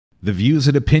The views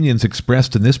and opinions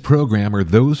expressed in this program are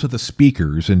those of the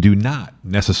speakers and do not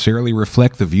necessarily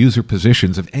reflect the views or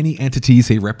positions of any entities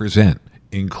they represent,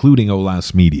 including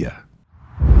Olas Media.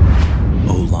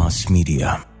 Olas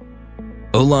Media.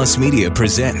 Olas Media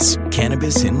presents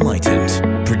Cannabis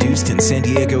Enlightened, produced in San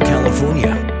Diego,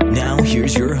 California. Now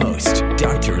here's your host,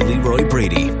 Dr. Leroy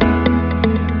Brady.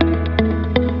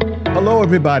 Hello,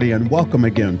 everybody, and welcome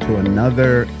again to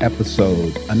another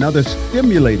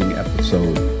stimulating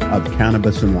episode of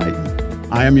Cannabis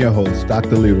Enlightened. I am your host,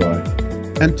 Dr. Leroy,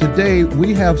 and today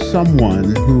we have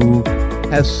someone who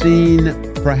has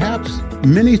seen perhaps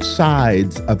many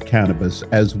sides of cannabis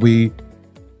as we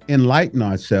enlighten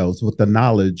ourselves with the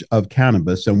knowledge of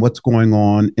cannabis and what's going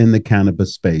on in the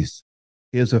cannabis space.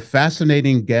 He is a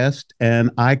fascinating guest, and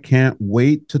I can't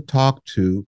wait to talk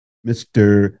to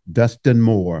Mr. Dustin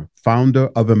Moore, founder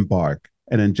of Embark.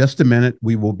 And in just a minute,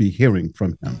 we will be hearing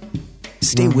from him.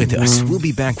 Stay with us. We'll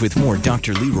be back with more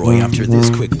Dr. Leroy after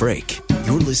this quick break.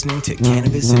 You're listening to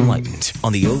Cannabis Enlightened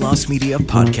on the Olas Media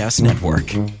Podcast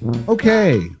Network.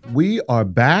 Okay, we are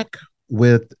back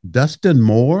with Dustin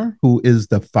Moore, who is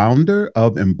the founder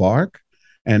of Embark.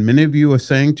 And many of you are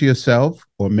saying to yourself,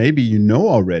 or maybe you know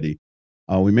already,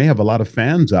 we may have a lot of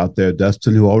fans out there,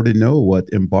 Dustin, who already know what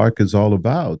Embark is all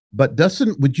about. But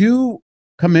Dustin, would you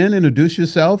come in, introduce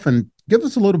yourself, and give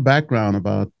us a little background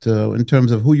about in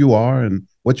terms of who you are and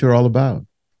what you're all about?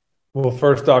 Well,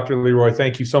 first, Dr. Leroy,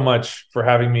 thank you so much for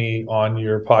having me on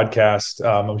your podcast.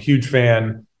 I'm a huge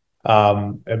fan.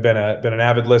 I've been an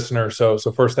avid listener. So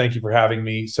first, thank you for having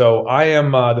me. So I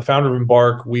am the founder of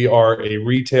Embark. We are a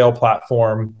retail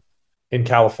platform in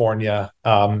California,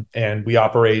 and we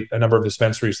operate a number of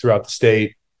dispensaries throughout the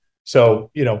state.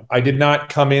 So, I did not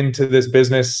come into this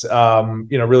business,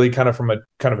 really kind of from a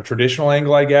traditional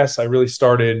angle, I guess. I really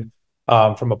started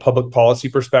from a public policy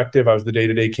perspective. I was the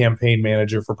day-to-day campaign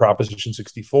manager for Proposition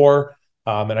 64,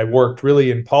 and I worked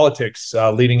really in politics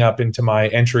leading up into my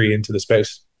entry into the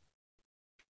space.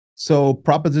 So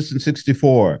Proposition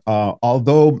 64,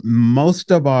 although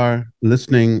most of our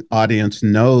listening audience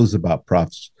knows about Prop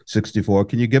 64,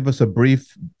 can you give us a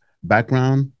brief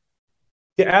background?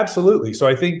 Yeah, absolutely. So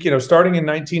I think, starting in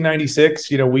 1996,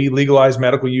 we legalized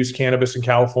medical use cannabis in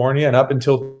California, and up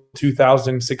until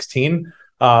 2016,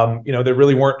 there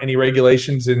really weren't any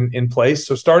regulations in place.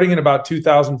 So starting in about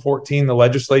 2014, the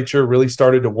legislature really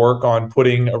started to work on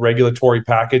putting a regulatory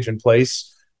package in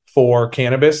place for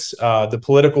cannabis. The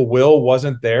political will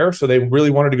wasn't there, so they really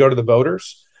wanted to go to the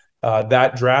voters.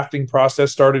 That drafting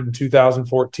process started in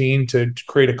 2014 to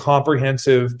create a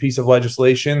comprehensive piece of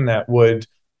legislation that would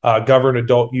govern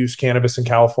adult use cannabis in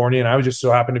California. And I was just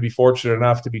so happened to be fortunate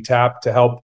enough to be tapped to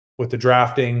help with the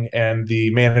drafting and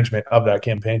the management of that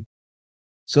campaign.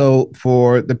 So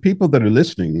for the people that are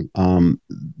listening,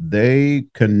 they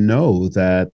can know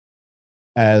that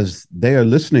as they are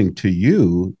listening to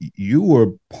you, you were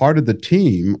part of the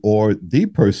team or the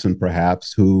person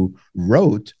perhaps who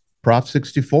wrote Prop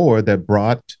 64 that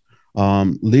brought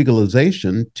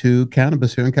legalization to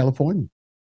cannabis here in California.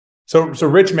 So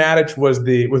Rich Maddich was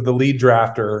the lead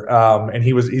drafter, and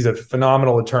he's a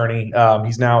phenomenal attorney.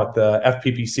 He's now at the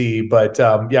FPPC, but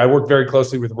I worked very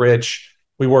closely with Rich.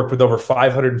 We worked with over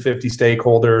 550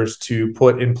 stakeholders to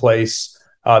put in place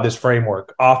this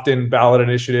framework. Often ballot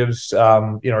initiatives,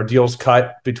 are deals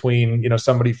cut between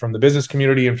somebody from the business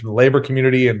community and from the labor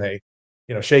community, and they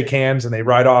shake hands and they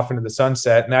ride off into the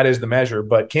sunset, and that is the measure.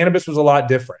 But cannabis was a lot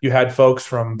different. You had folks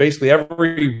from basically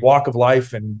every walk of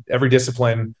life and every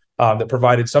discipline that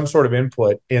provided some sort of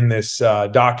input in this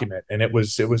document, and it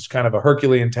was kind of a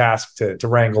Herculean task to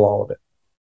wrangle all of it.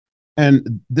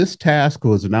 And this task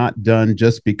was not done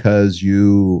just because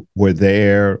you were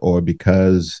there or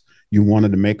because you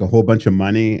wanted to make a whole bunch of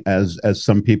money, as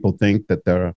some people think that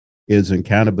there is in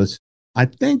cannabis. I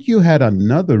think you had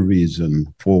another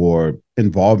reason for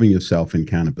involving yourself in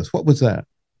cannabis. What was that?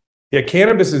 Yeah,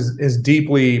 cannabis is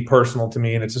deeply personal to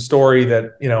me, and it's a story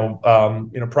that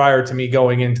prior to me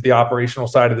going into the operational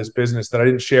side of this business that I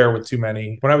didn't share with too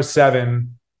many. When I was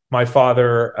 7, my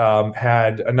father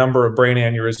had a number of brain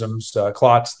aneurysms,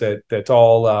 clots that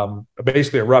all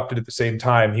basically erupted at the same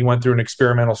time. He went through an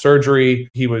experimental surgery.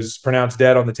 He was pronounced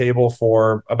dead on the table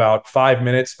for about 5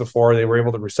 minutes before they were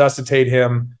able to resuscitate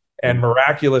him. And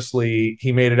miraculously,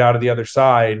 he made it out of the other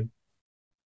side,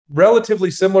 relatively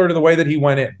similar to the way that he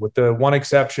went in, with the one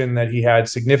exception that he had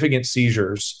significant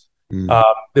seizures.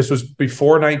 This was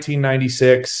before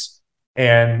 1996.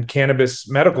 And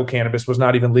medical cannabis was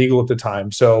not even legal at the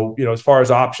time. So, as far as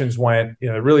options went,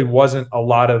 there really wasn't a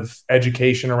lot of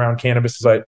education around cannabis,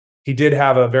 but he did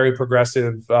have a very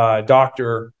progressive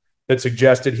doctor that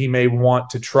suggested he may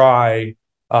want to try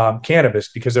cannabis,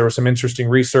 because there was some interesting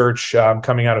research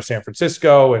coming out of San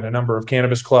Francisco and a number of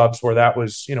cannabis clubs where that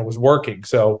was working.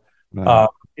 So, Right.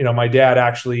 my dad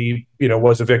actually,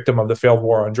 was a victim of the failed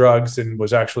war on drugs and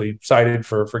was actually cited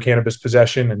for cannabis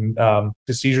possession, and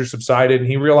his seizures subsided, and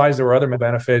he realized there were other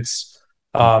benefits,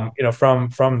 from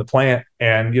the plant.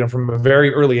 And, from a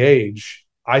very early age,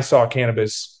 I saw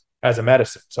cannabis as a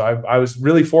medicine. So I was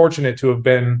really fortunate to have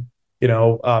been,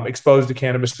 exposed to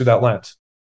cannabis through that lens.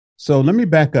 So let me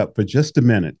back up for just a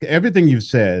minute. Everything you've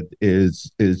said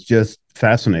is just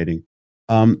fascinating.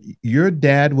 Your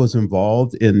dad was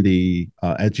involved in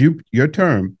your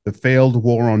term, the failed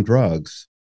war on drugs,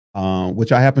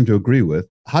 which I happen to agree with.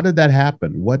 How did that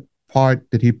happen? What part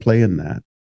did he play in that?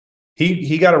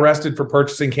 He got arrested for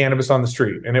purchasing cannabis on the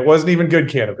street, and it wasn't even good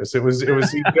cannabis. It was it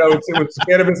was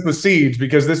cannabis besieged,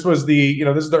 because this was the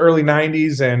early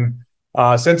 '90s, and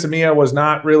Sensimilla was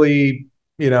not really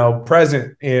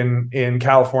present in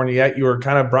California yet. You were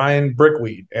kind of Brian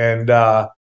Brickweed, and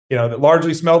that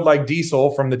largely smelled like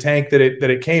diesel from the tank that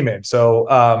it came in.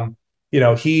 So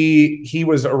he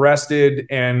was arrested,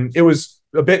 and it was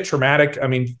a bit traumatic. I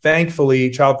mean,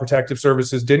 thankfully, Child Protective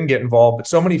Services didn't get involved, but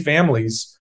so many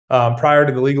families prior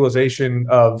to the legalization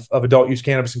of adult use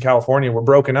cannabis in California were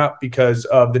broken up because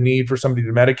of the need for somebody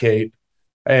to medicate.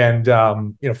 And,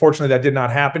 fortunately that did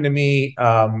not happen to me.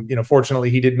 Fortunately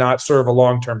he did not serve a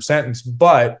long-term sentence,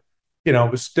 but,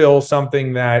 it was still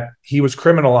something that he was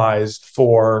criminalized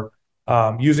for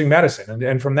using medicine.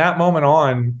 And from that moment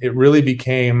on, it really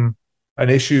became an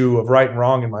issue of right and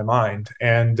wrong in my mind.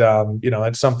 And,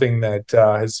 it's something that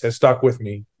has stuck with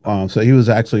me. So he was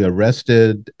actually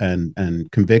arrested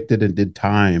and convicted and did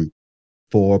time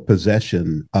for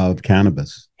possession of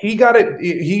cannabis. He got it.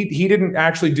 He didn't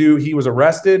actually he was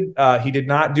arrested. He did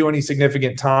not do any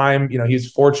significant time.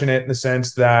 He's fortunate in the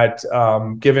sense that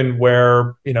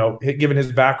given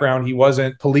his background, he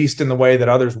wasn't policed in the way that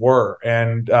others were.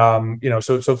 And,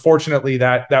 so fortunately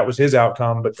that was his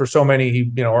outcome. But for so many,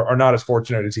 he, are not as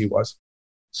fortunate as he was.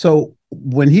 So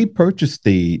when he purchased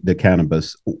the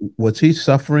cannabis, was he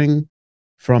suffering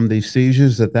from the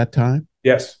seizures at that time?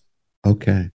 Yes.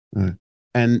 Okay. All right.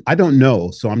 And I don't know,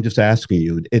 so I'm just asking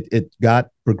you, it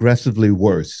got progressively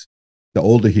worse the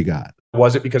older he got.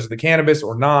 Was it because of the cannabis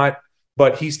or not?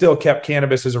 But he still kept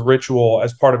cannabis as a ritual,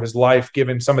 as part of his life,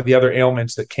 given some of the other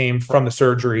ailments that came from the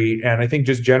surgery. And I think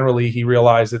just generally he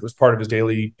realized it was part of his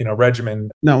daily, regimen.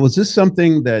 Now, was this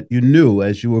something that you knew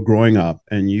as you were growing up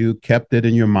and you kept it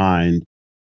in your mind,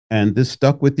 and this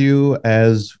stuck with you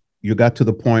as you got to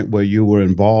the point where you were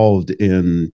involved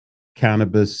in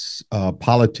cannabis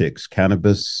politics,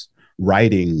 cannabis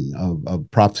writing of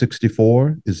Prop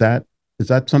 64? Is that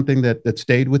something that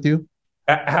stayed with you?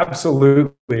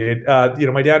 Absolutely.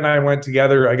 My dad and I went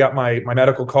together. I got my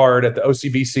medical card at the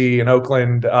OCBC in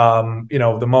Oakland.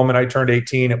 The moment I turned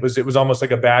 18, it was almost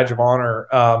like a badge of honor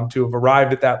to have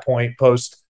arrived at that point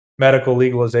post medical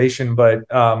legalization. But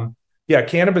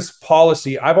cannabis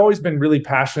policy. I've always been really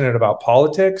passionate about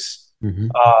politics. Mm-hmm.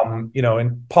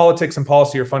 And politics and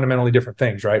policy are fundamentally different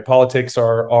things, right? Politics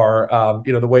are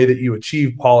the way that you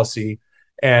achieve policy.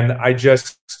 And I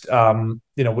just,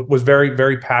 was very,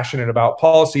 very passionate about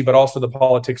policy, but also the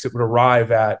politics that would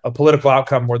arrive at a political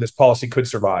outcome where this policy could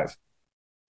survive.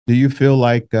 Do you feel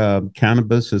like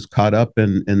cannabis is caught up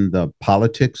in the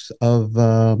politics of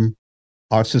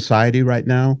our society right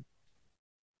now?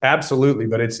 Absolutely.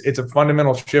 But it's a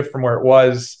fundamental shift from where it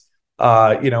was,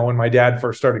 when my dad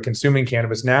first started consuming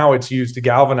cannabis. Now it's used to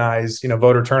galvanize,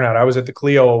 voter turnout. I was at the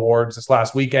Clio Awards this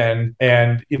last weekend,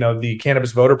 and, the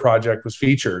Cannabis Voter Project was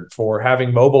featured for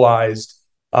having mobilized,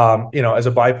 as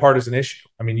a bipartisan issue.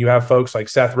 I mean, you have folks like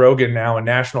Seth Rogen now in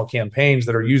national campaigns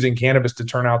that are using cannabis to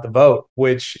turn out the vote,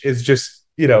 which is just,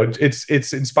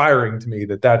 it's inspiring to me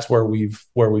that that's where we've,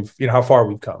 how far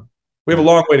we've come. We have a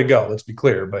long way to go, let's be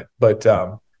clear, but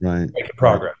right, making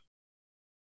progress.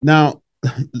 Now,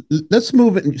 let's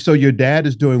move it. So your dad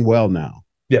is doing well now?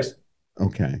 Yes.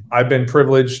 Okay. I've been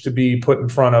privileged to be put in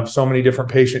front of so many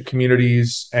different patient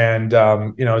communities. And,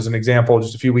 as an example,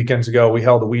 just a few weekends ago, we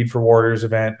held a Weed for Warriors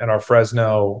event at our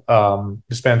Fresno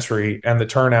dispensary, and the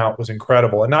turnout was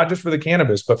incredible. And not just for the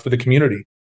cannabis, but for the community.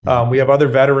 We have other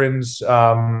veterans,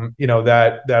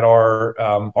 that are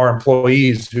our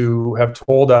employees who have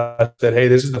told us that, hey,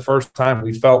 this is the first time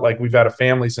we felt like we've had a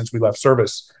family since we left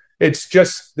service. It's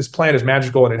just, this plant is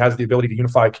magical, and it has the ability to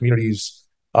unify communities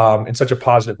in such a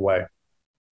positive way.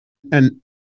 And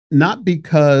not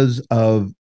because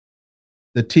of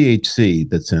the THC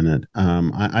that's in it.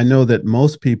 I know that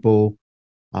most people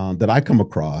that I come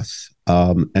across,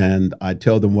 and I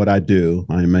tell them what I do.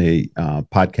 I'm a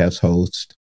podcast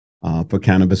host for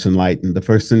Cannabis Enlightened, the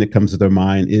first thing that comes to their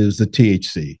mind is the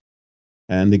THC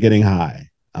and they're getting high.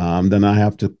 Then I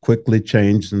have to quickly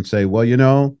change and say, well,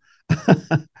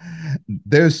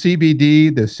 there's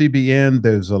CBD, there's CBN,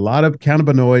 there's a lot of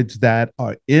cannabinoids that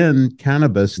are in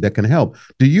cannabis that can help.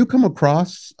 Do you come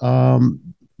across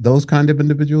those kind of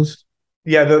individuals?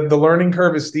 Yeah, the learning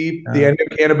curve is steep. The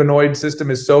endocannabinoid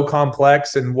system is so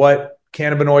complex, and what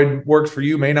cannabinoid works for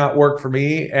you may not work for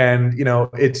me. And,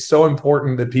 it's so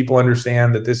important that people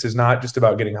understand that this is not just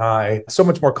about getting high. It's so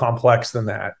much more complex than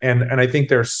that. And I think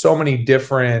there's so many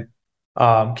different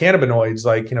cannabinoids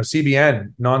like,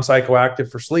 CBN,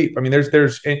 non-psychoactive for sleep. I mean,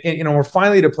 we're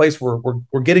finally at a place where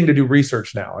we're getting to do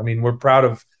research now. I mean,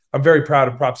 I'm very proud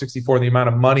of Prop 64 and the amount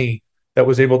of money that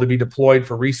was able to be deployed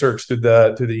for research through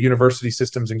the university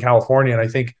systems in California. And I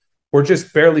think we're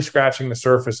just barely scratching the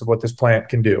surface of what this plant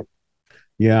can do.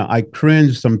 Yeah, I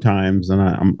cringe sometimes,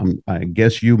 and I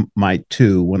guess you might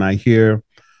too, when I hear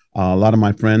a lot of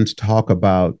my friends talk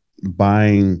about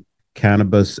buying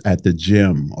cannabis at the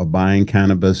gym or buying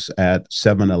cannabis at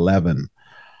 7-Eleven,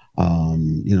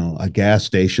 a gas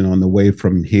station on the way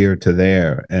from here to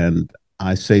there. And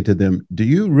I say to them, do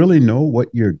you really know what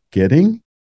you're getting?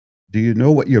 Do you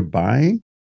know what you're buying?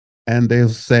 And they'll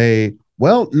say,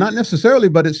 well, not necessarily,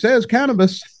 but it says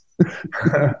cannabis.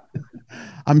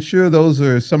 I'm sure those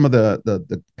are some of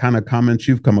the kind of comments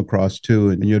you've come across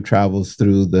too in your travels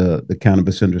through the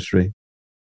cannabis industry.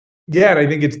 Yeah, and I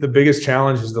think it's the biggest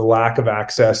challenge is the lack of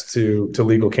access to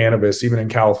legal cannabis, even in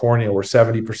California, where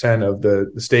 70% of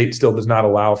the state still does not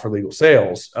allow for legal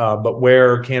sales. But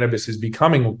where cannabis is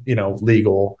becoming,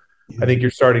 legal, I think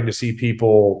you're starting to see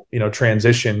people,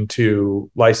 transition to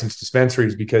licensed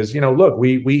dispensaries because, look,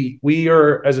 we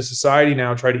are as a society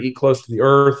now try to eat close to the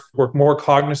earth, work more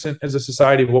cognizant as a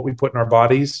society of what we put in our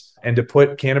bodies, and to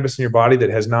put cannabis in your body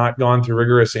that has not gone through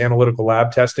rigorous analytical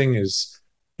lab testing is,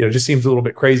 just seems a little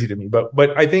bit crazy to me.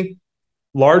 But I think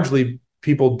largely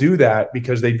people do that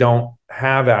because they don't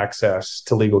have access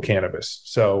to legal cannabis.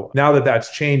 So now that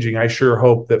that's changing, I sure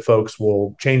hope that folks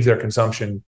will change their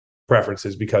consumption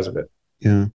preferences because of it.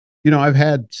 Yeah. I've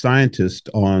had scientists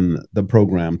on the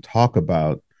program talk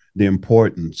about the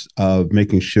importance of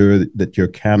making sure that your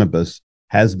cannabis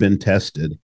has been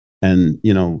tested. And,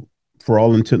 for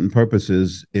all intent and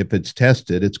purposes, if it's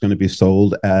tested, it's going to be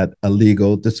sold at a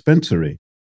legal dispensary.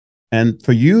 And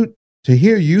for you to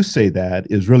hear you say that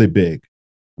is really big.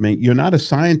 I mean, you're not a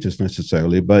scientist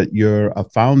necessarily, but you're a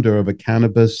founder of a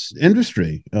cannabis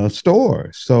industry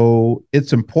store. So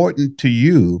it's important to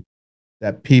you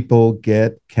that people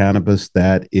get cannabis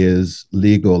that is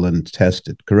legal and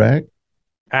tested, correct?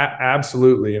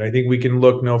 Absolutely. And I think we can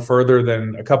look no further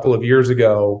than a couple of years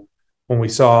ago when we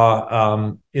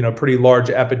saw, pretty large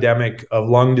epidemic of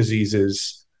lung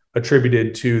diseases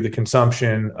attributed to the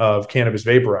consumption of cannabis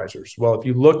vaporizers. Well, if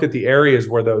you looked at the areas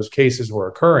where those cases were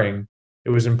occurring, it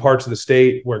was in parts of the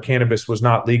state where cannabis was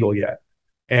not legal yet.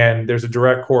 And there's a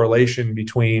direct correlation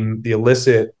between the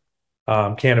illicit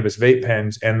cannabis vape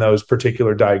pens and those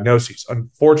particular diagnoses.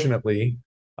 Unfortunately,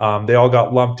 they all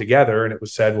got lumped together and it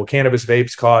was said, well, cannabis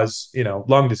vapes cause,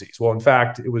 lung disease. Well, in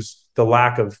fact, it was the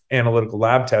lack of analytical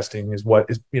lab testing is what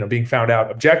is, being found out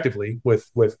objectively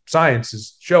with science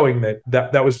is showing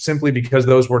that was simply because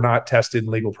those were not tested in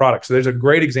legal products. So there's a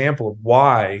great example of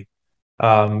why,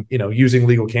 using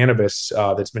legal cannabis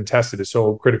that's been tested is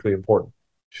so critically important.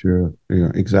 Sure.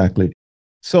 Yeah, exactly.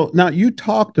 So now you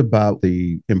talked about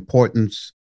the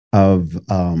importance of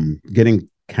getting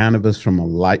cannabis from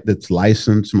that's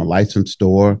licensed from a licensed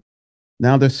store.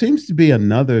 Now, there seems to be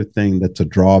another thing that's a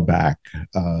drawback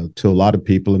to a lot of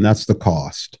people, and that's the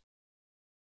cost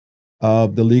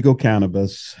of the legal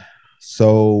cannabis.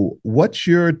 So what's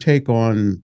your take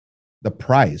on the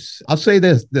price? I'll say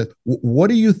this, what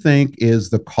do you think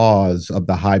is the cause of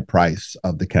the high price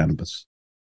of the cannabis?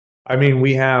 I mean,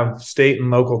 we have state and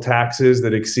local taxes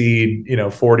that exceed,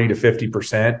 40 to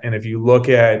 50%. And if you look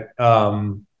at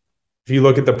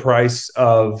the price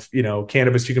of,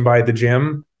 cannabis you can buy at the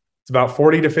gym, it's about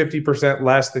 40 to 50%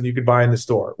 less than you could buy in the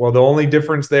store. Well, the only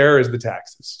difference there is the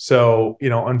taxes. So,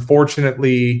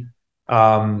 unfortunately,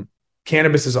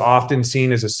 cannabis is often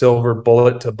seen as a silver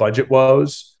bullet to budget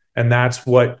woes. And that's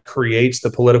what creates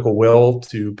the political will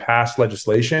to pass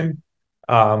legislation.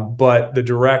 But the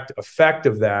direct effect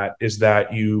of that is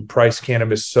that you price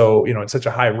cannabis so, at such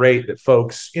a high rate that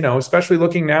folks, especially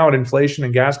looking now at inflation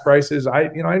and gas prices, I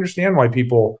understand why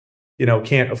people,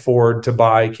 can't afford to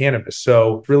buy cannabis.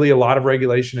 So really a lot of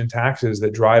regulation and taxes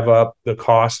that drive up the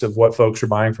cost of what folks are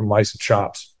buying from licensed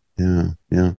shops. Yeah.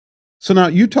 Yeah. So now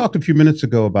you talked a few minutes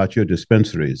ago about your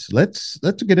dispensaries. Let's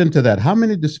get into that. How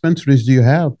many dispensaries do you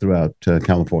have throughout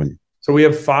California? So we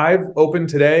have 5 open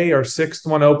today. Our 6th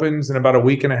one opens in about a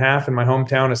week and a half in my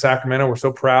hometown of Sacramento. We're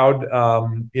so proud,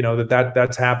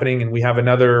 that's happening, and we have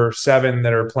another 7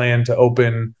 that are planned to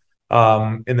open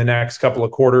in the next couple of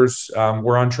quarters.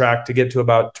 We're on track to get to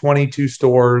about 22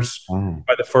 stores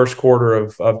by the first quarter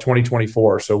of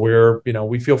 2024. So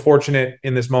we feel fortunate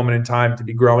in this moment in time to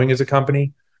be growing as a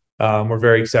company. We're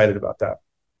very excited about that.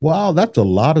 Wow, that's a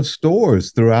lot of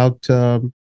stores throughout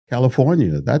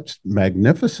California. That's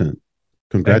magnificent.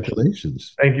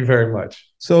 Congratulations. Thank you very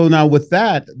much. So now with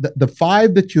that, the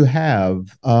 5 that you have,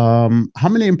 how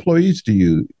many employees do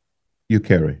you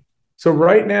carry? So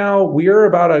right now we are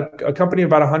about a company of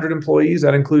about 100 employees.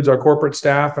 That includes our corporate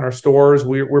staff and our stores.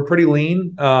 We're pretty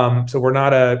lean. So we're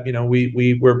not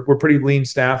we're pretty lean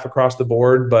staff across the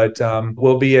board, but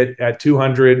we'll be at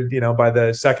 200, by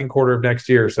the second quarter of next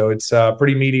year. So it's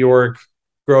pretty meteoric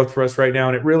growth for us right now.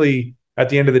 And it really, at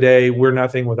the end of the day, we're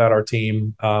nothing without our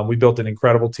team. We built an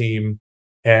incredible team,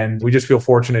 and we just feel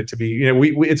fortunate to be,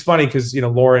 it's funny because,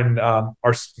 Lauren,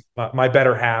 my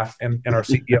better half and our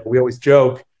CEO, we always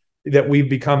joke that we've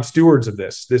become stewards of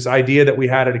this idea that we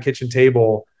had at a kitchen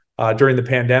table during the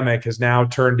pandemic has now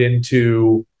turned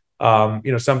into,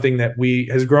 something that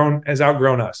has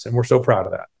outgrown us. And we're so proud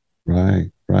of that.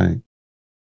 Right.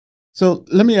 So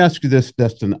let me ask you this,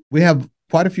 Dustin. We have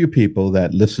quite a few people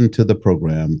that listen to the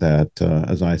program that,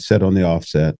 as I said on the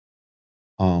offset,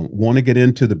 want to get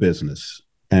into the business,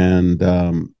 and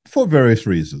for various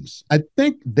reasons. I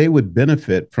think they would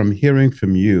benefit from hearing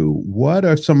from you. What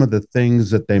are some of the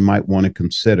things that they might want to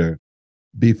consider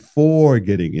before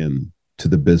getting into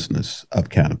the business of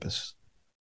cannabis?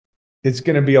 It's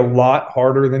going to be a lot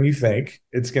harder than you think.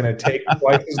 It's going to take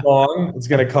twice as long. It's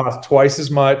going to cost twice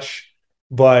as much.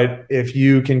 But if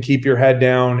you can keep your head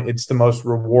down, it's the most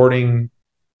rewarding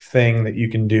thing that you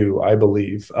can do, I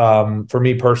believe. For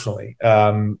me personally,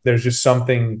 there's just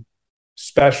something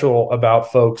special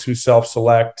about folks who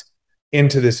self-select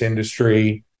into this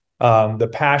industry. The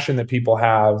passion that people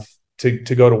have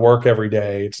to go to work every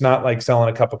day. It's not like selling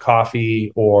a cup of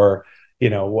coffee or,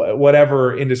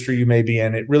 whatever industry you may be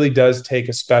in. It really does take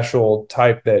a special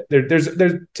type that there's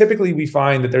typically we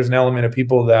find that there's an element of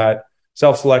people that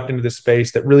self-select into this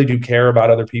space that really do care about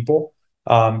other people,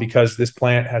 because this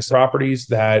plant has properties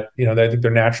that, that I think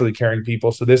they're naturally caring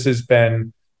people. So this has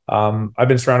been, I've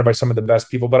been surrounded by some of the best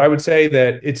people, but I would say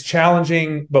that it's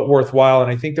challenging, but worthwhile.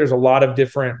 And I think there's a lot of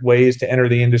different ways to enter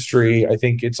the industry. I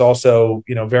think it's also,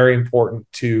 very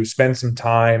important to spend some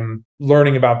time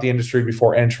learning about the industry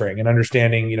before entering and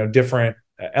understanding, different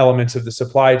elements of the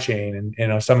supply chain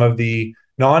and, some of the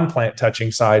non-plant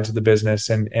touching sides of the business.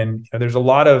 And there's a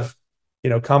lot of,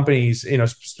 companies,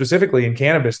 specifically in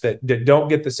cannabis that don't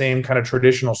get the same kind of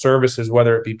traditional services,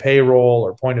 whether it be payroll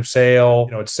or point of sale,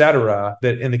 et cetera,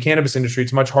 that in the cannabis industry,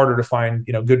 it's much harder to find,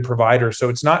 good providers. So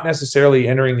it's not necessarily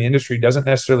entering the industry doesn't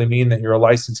necessarily mean that you're a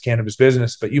licensed cannabis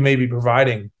business, but you may be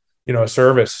providing, a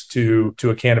service to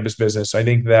a cannabis business. I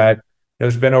think that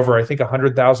there's been over,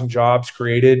 100,000 jobs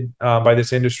created by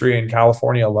this industry in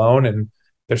California alone. And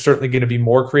there's certainly going to be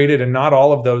more created. And not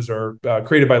all of those are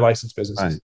created by licensed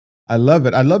businesses. Right. I love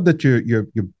it. I love that you're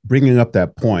bringing up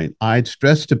that point. I'd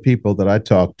stress to people that I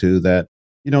talk to that,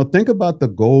 think about the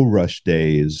gold rush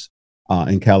days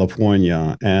in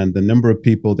California and the number of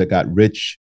people that got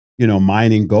rich,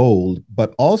 mining gold.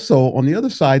 But also on the other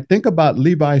side, think about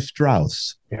Levi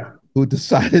Strauss, who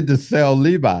decided to sell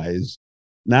Levi's.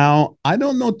 Now, I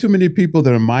don't know too many people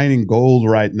that are mining gold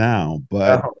right now,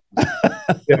 but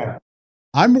yeah.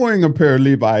 I'm wearing a pair of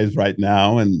Levi's right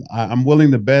now, and I'm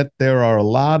willing to bet there are a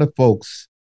lot of folks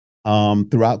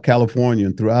throughout California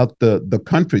and throughout the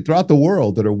country, throughout the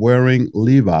world that are wearing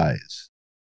Levi's.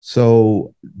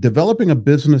 So developing a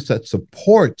business that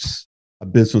supports a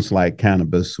business like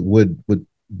cannabis would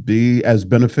be as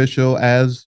beneficial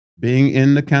as being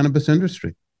in the cannabis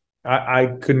industry.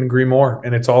 I couldn't agree more.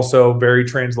 And it's also very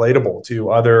translatable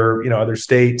to other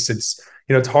states.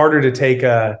 It's harder to take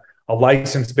a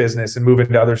licensed business and move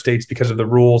into other states because of the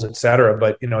rules, et cetera.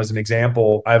 But, as an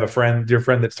example, I have a dear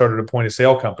friend that started a point of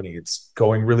sale company. It's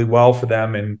going really well for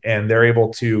them. And they're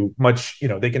able to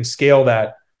they can scale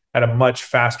that at a much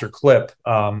faster clip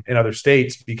in other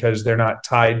states because they're not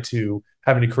tied to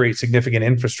having to create significant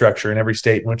infrastructure in every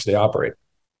state in which they operate.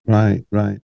 Right.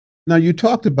 Now, you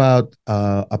talked about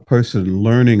a person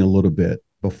learning a little bit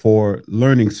before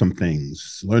learning some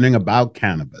things, learning about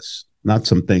cannabis. Not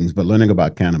some things, but learning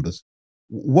about cannabis.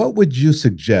 what would you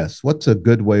suggest? What's a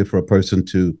good way for a person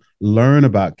to learn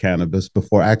about cannabis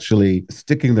before actually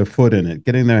sticking their foot in it,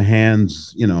 getting their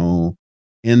hands,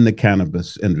 in the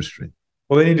cannabis industry?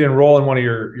 Well, they need to enroll in one of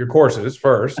your courses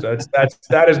first.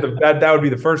 That would be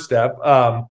the first step.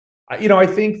 I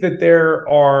think that there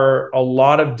are a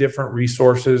lot of different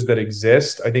resources that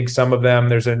exist. I think some of them,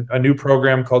 there's a new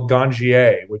program called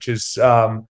Gangier, which is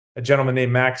a gentleman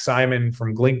named Max Simon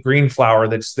from Greenflower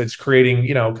that's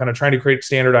creating, kind of trying to create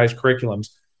standardized curriculums.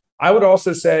 I would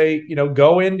also say,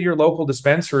 go into your local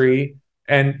dispensary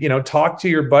and, talk to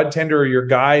your bud tender or your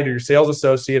guide or your sales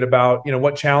associate about,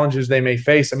 what challenges they may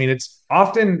face. I mean, it's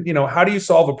often, how do you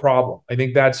solve a problem? I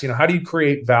think that's, how do you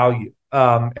create value?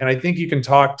 And I think you can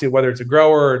talk to whether it's a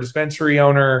grower or a dispensary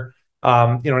owner,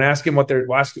 and ask them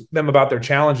about their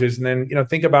challenges, and then,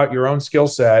 think about your own skill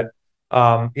set,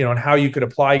 and how you could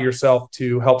apply yourself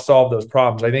to help solve those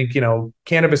problems. I think,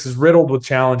 cannabis is riddled with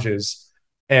challenges,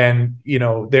 and,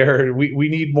 we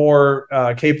need more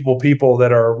capable people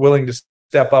that are willing to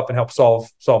step up and help solve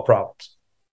problems.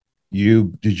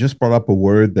 You just brought up a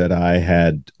word that I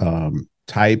had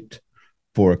typed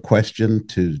for a question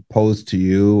to pose to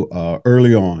you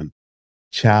early on.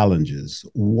 Challenges.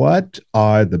 What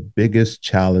are the biggest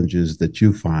challenges that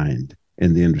you find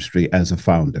in the industry as a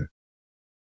founder?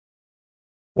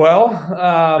 Well,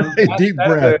 deep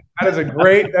breath. That's a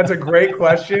great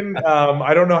question.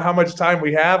 I don't know how much time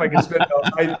we have. I can spend.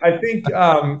 I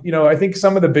think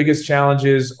some of the biggest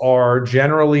challenges are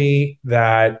generally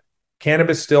that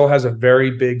cannabis still has a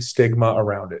very big stigma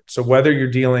around it. So whether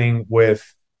you're dealing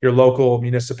with your local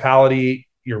municipality,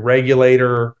 your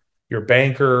regulator, your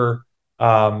banker,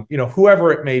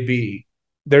 whoever it may be,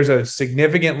 there's a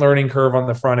significant learning curve on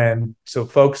the front end. So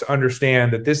folks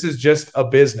understand that this is just a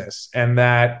business and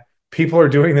that people are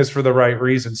doing this for the right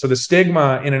reason. So the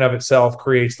stigma in and of itself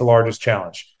creates the largest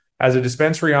challenge. As a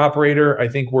dispensary operator, I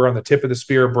think we're on the tip of the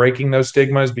spear breaking those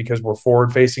stigmas because we're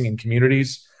forward facing in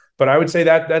communities. But I would say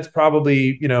that that's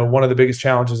probably, one of the biggest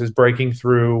challenges is breaking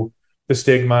through the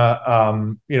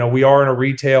stigma. We are in a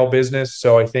retail business.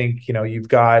 So I think, you've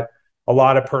got a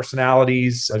lot of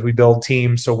personalities as we build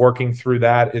teams. So working through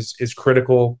that is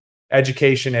critical.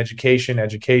 Education. I just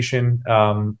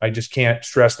can't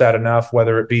stress that enough,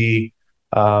 whether it be,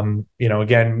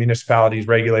 again, municipalities,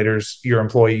 regulators, your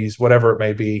employees, whatever it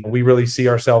may be. We really see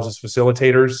ourselves as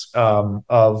facilitators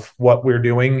of what we're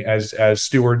doing as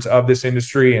stewards of this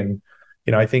industry. And,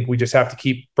 I think we just have to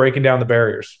keep breaking down the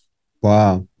barriers.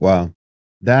 Wow.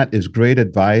 That is great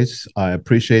advice. I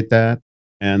appreciate that.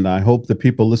 And I hope the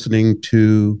people listening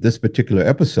to this particular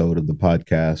episode of the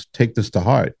podcast take this to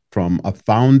heart from a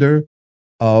founder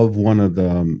of one of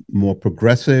the more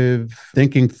progressive,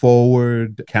 thinking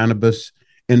forward cannabis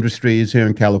industries here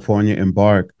in California,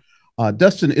 Embark.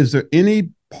 Dustin, is there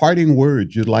any parting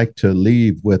words you'd like to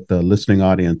leave with the listening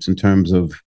audience in terms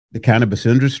of the cannabis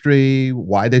industry,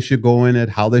 why they should go in it,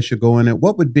 how they should go in it?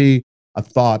 What would be a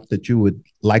thought that you would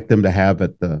like them to have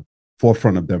at the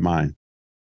forefront of their mind?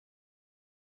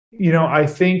 I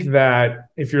think that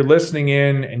if you're listening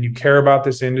in and you care about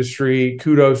this industry,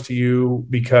 kudos to you,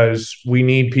 because we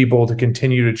need people to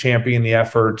continue to champion the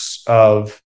efforts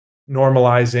of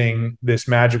normalizing this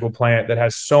magical plant that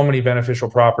has so many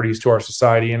beneficial properties to our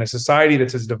society. In a society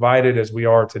that's as divided as we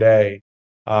are today,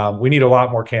 we need a lot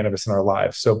more cannabis in our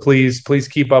lives. So please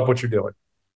keep up what you're doing.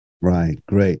 Right.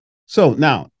 Great. So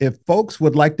now, if folks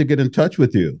would like to get in touch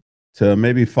with you to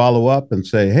maybe follow up and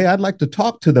say, hey, I'd like to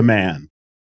talk to the man,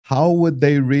 how would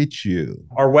they reach you?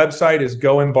 Our website is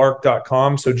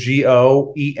goembark.com. So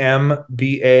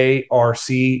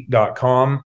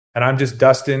GOEMBARC.com. And I'm just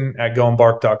Dustin at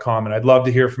goembark.com. And I'd love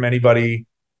to hear from anybody.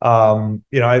 At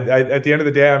the end of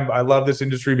the day, I love this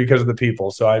industry because of the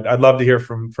people. So I'd love to hear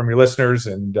from your listeners.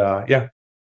 And yeah.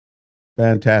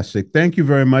 Fantastic. Thank you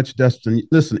very much, Dustin.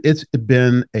 Listen, it's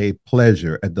been a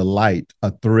pleasure, a delight,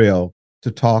 a thrill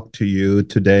to talk to you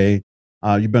today.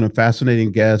 You've been a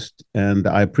fascinating guest, and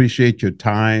I appreciate your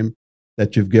time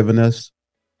that you've given us.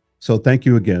 So thank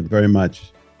you again very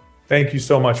much. Thank you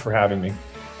so much for having me.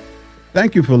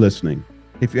 Thank you for listening.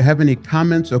 If you have any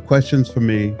comments or questions for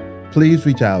me, please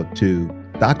reach out to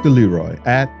Dr. Leroy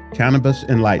at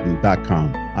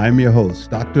cannabisenlightened.com. I'm your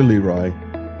host, Dr. Leroy.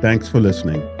 Thanks for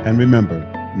listening. And remember,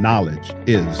 knowledge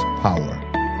is power.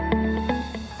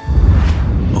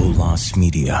 Olas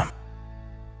Media.